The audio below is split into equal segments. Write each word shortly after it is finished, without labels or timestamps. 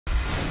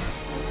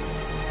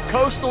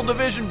Coastal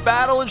Division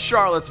battle in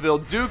Charlottesville,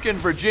 Duke and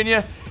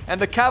Virginia,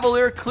 and the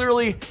Cavaliers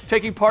clearly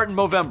taking part in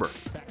Movember.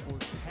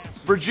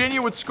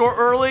 Virginia would score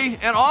early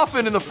and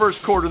often in the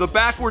first quarter. The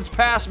backwards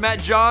pass,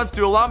 Matt Johns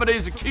to Olamide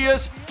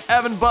Zaccheaus.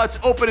 Evan Butts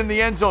open in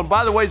the end zone.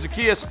 By the way,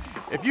 Zaccheaus,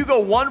 if you go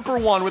 1 for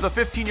 1 with a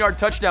 15-yard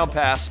touchdown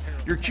pass,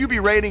 your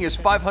QB rating is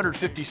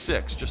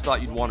 556. Just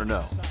thought you'd want to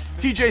know.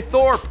 TJ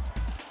Thorpe,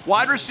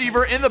 wide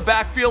receiver in the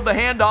backfield, the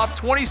handoff,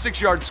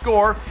 26-yard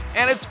score,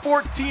 and it's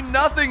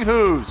 14-0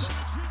 Hoos.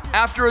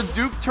 After a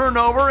Duke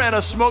turnover and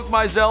a Smoke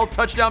Mizzell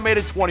touchdown made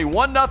it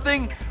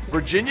 21-0,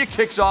 Virginia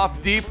kicks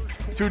off deep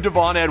to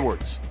Devon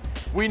Edwards.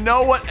 We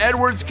know what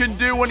Edwards can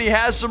do when he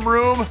has some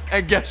room,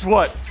 and guess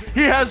what?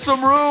 He has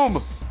some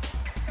room.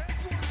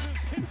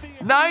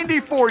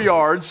 94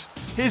 yards,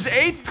 his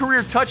 8th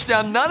career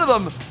touchdown, none of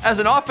them as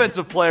an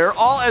offensive player,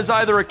 all as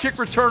either a kick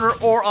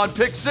returner or on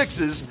pick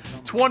sixes,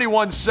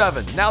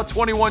 21-7. Now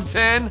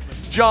 21-10,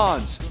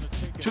 Johns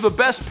to the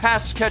best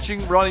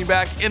pass-catching running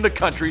back in the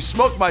country,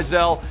 Smoke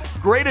Mizzell.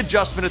 Great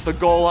adjustment at the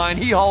goal line.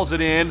 He hauls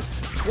it in.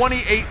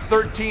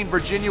 28-13,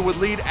 Virginia would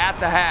lead at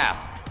the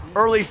half.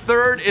 Early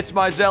third, it's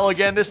Mizzell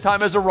again, this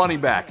time as a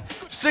running back.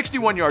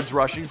 61 yards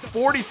rushing,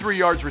 43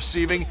 yards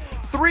receiving,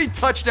 3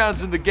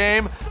 touchdowns in the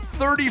game,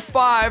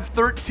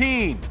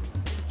 35-13.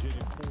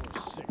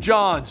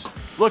 Johns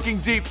looking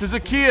deep to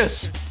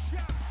Zaccheaus.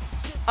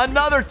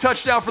 Another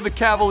touchdown for the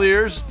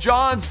Cavaliers.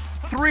 Johns,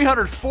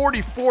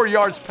 344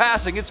 yards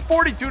passing. It's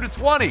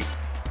 42-20.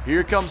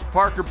 Here comes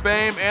Parker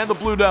Boehm and the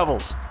Blue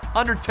Devils.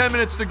 Under 10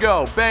 minutes to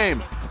go.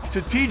 Boehm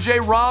to TJ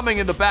Rahming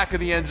in the back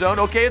of the end zone.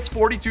 Okay, it's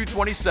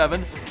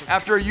 42-27.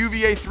 After a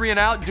UVA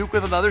 3-and-out, Duke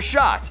with another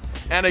shot.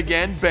 And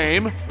again,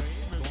 Boehm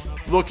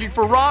looking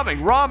for Rahming.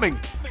 Rahming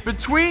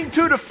between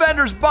 2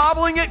 defenders,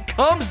 bobbling it,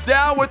 comes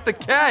down with the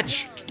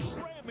catch.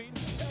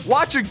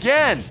 Watch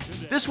again.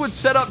 This would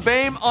set up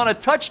Boehm on a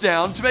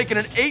touchdown to make it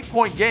an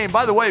 8-point game.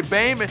 By the way,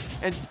 Boehm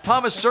and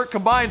Thomas Sirk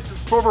combined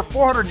for over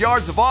 400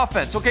 yards of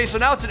offense. Okay, so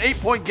now it's an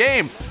 8-point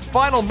game.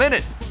 Final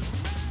minute.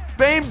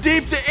 Boehm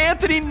deep to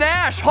Anthony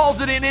Nash, hauls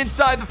it in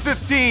inside the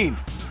 15.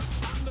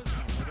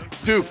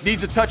 Duke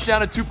needs a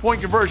touchdown and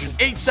 2-point conversion.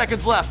 8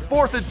 seconds left,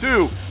 4th and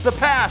 2. The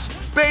pass,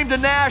 Boehm to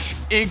Nash,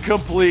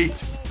 incomplete.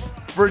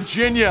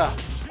 Virginia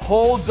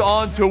holds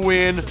on to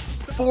win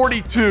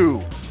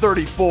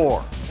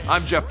 42-34.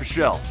 I'm Jeff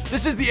Fischel.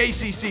 This is the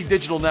ACC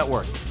Digital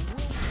Network.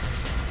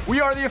 We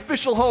are the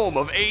official home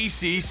of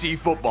ACC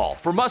football.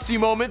 For must-see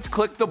moments,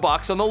 click the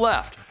box on the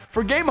left.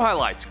 For game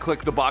highlights,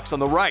 click the box on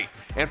the right.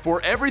 And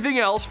for everything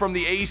else from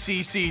the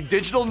ACC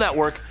Digital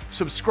Network,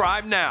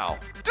 subscribe now.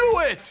 Do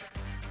it!